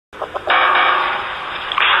Hi,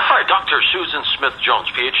 Dr. Susan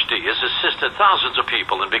Smith-Jones, PhD, has assisted thousands of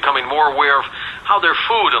people in becoming more aware of how their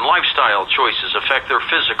food and lifestyle choices affect their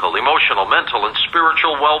physical, emotional, mental, and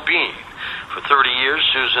spiritual well-being. For 30 years,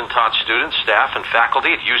 Susan taught students, staff, and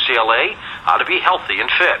faculty at UCLA how to be healthy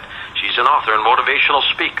and fit. She's an author and motivational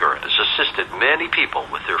speaker and has assisted many people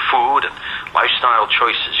with their food and lifestyle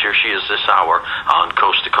choices. Here she is this hour on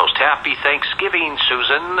Coast to Coast. Happy Thanksgiving,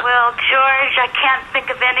 Susan. Well, George, I can't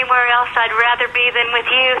think of anywhere else I'd rather be than with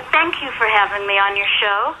you. Thank you for having me on your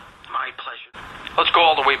show. My pleasure. Let's go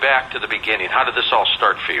all the way back to the beginning. How did this all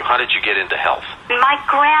start for you? How did you get into health? My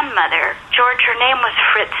grandmother, George, her name was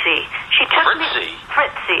Fritzie.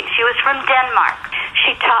 Fritzie. She was from Denmark.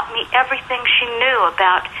 She taught me everything she knew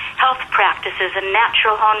about health practices and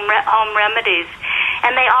natural home remedies.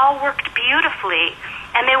 And they all worked beautifully.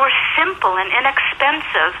 And they were simple and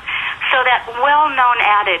inexpensive. So that well-known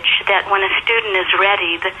adage that when a student is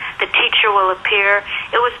ready, the teacher will appear,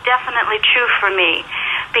 it was definitely true for me.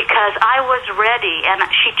 Because I was ready, and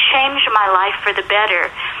she changed my life for the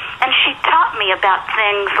better. And she taught me about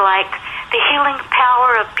things like the healing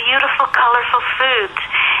power of beautiful, colorful foods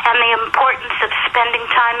and the importance of spending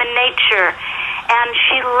time in nature. And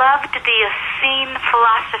she loved the Essene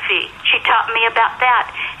philosophy. She taught me about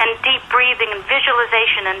that, and deep breathing and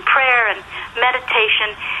visualization and prayer and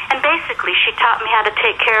meditation. And basically, she taught me how to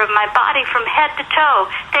take care of my body from head to toe.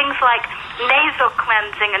 Things like nasal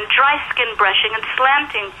cleansing and dry skin brushing and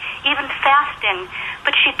slanting, even fasting.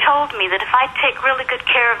 But she told me that if I take really good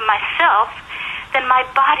care of myself, then my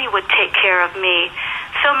body would take care of me.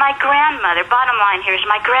 So my grandmother, bottom line here is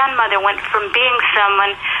my grandmother went from being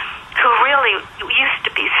someone who really used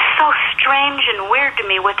to be so strange and weird to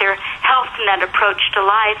me with her health nut approach to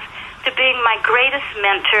life, to being my greatest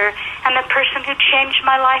mentor and the person who changed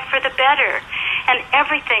my life for the better. And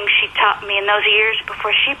everything she taught me in those years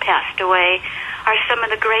before she passed away are some of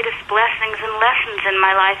the greatest blessings and lessons in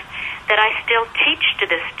my life that I still teach to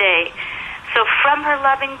this day. So from her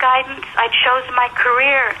loving guidance, I chose my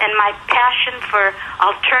career, and my passion for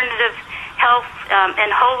alternative health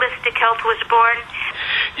and holistic health was born.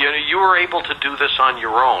 You know, you were able to do this on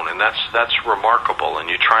your own, and that's remarkable, and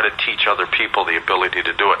you try to teach other people the ability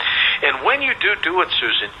to do it. And when you do it,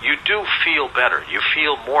 Susan, you do feel better. You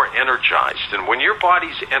feel more energized. And when your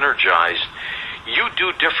body's energized, you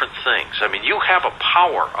do different things. I mean, you have a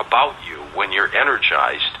power about you when you're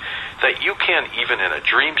energized that you can, even in a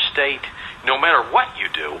dream state, no matter what you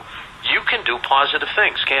do, you can do positive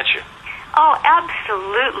things, can't you? Oh,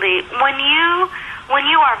 absolutely. When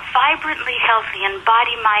you are vibrantly healthy in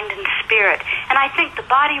body, mind, and spirit, and I think the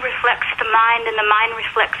body reflects the mind and the mind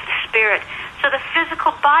reflects the spirit, so the physical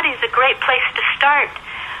body is a great place to start.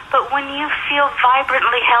 But when you feel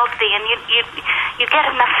vibrantly healthy and you get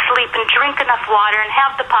enough sleep and drink enough water and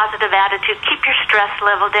have the positive attitude, keep your stress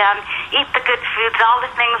level down, eat the good foods, all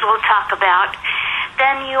the things we'll talk about,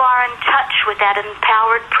 then you are in touch with that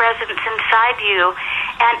empowered presence inside you,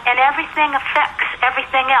 and everything affects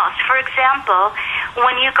everything else. For example,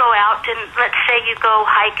 when you go out and let's say you go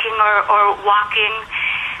hiking or walking,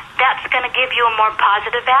 that's going to give you a more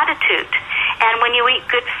positive attitude. And when you eat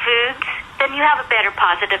good foods, then you have a better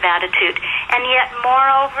positive attitude. And yet,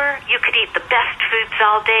 moreover, you could eat the best foods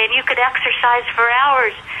all day and you could exercise for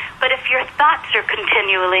hours. But if your thoughts are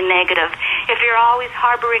continually negative, if you're always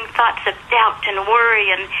harboring thoughts of doubt and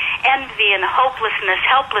worry and envy and hopelessness,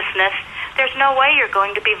 helplessness, there's no way you're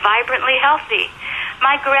going to be vibrantly healthy.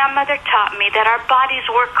 My grandmother taught me that our bodies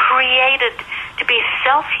were created to be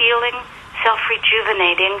self-healing,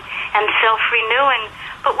 self-rejuvenating, and self-renewing.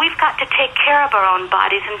 But we've got to take care of our own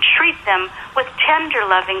bodies and treat them with tender,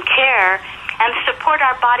 loving care and support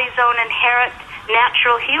our body's own inherent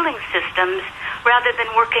natural healing systems rather than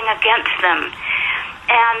working against them.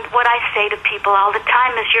 And what I say to people all the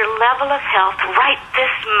time is your level of health right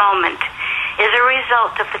this moment is a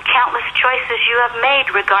result of the countless choices you have made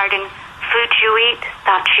regarding food you eat,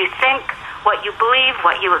 thoughts you think, what you believe,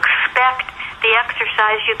 what you expect, the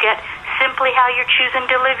exercise you get, simply how you're choosing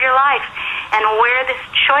to live your life. And where this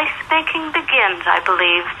choice-making begins, I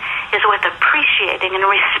believe, is with appreciating and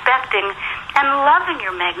respecting and loving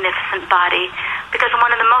your magnificent body. Because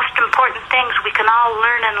one of the most important things we can all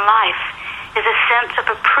learn in life is a sense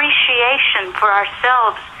of appreciation for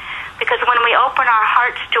ourselves. Because when we open our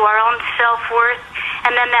hearts to our own self-worth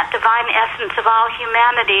and then that divine essence of all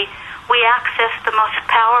humanity, we access the most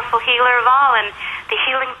powerful healer of all, and the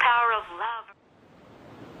healing power of love.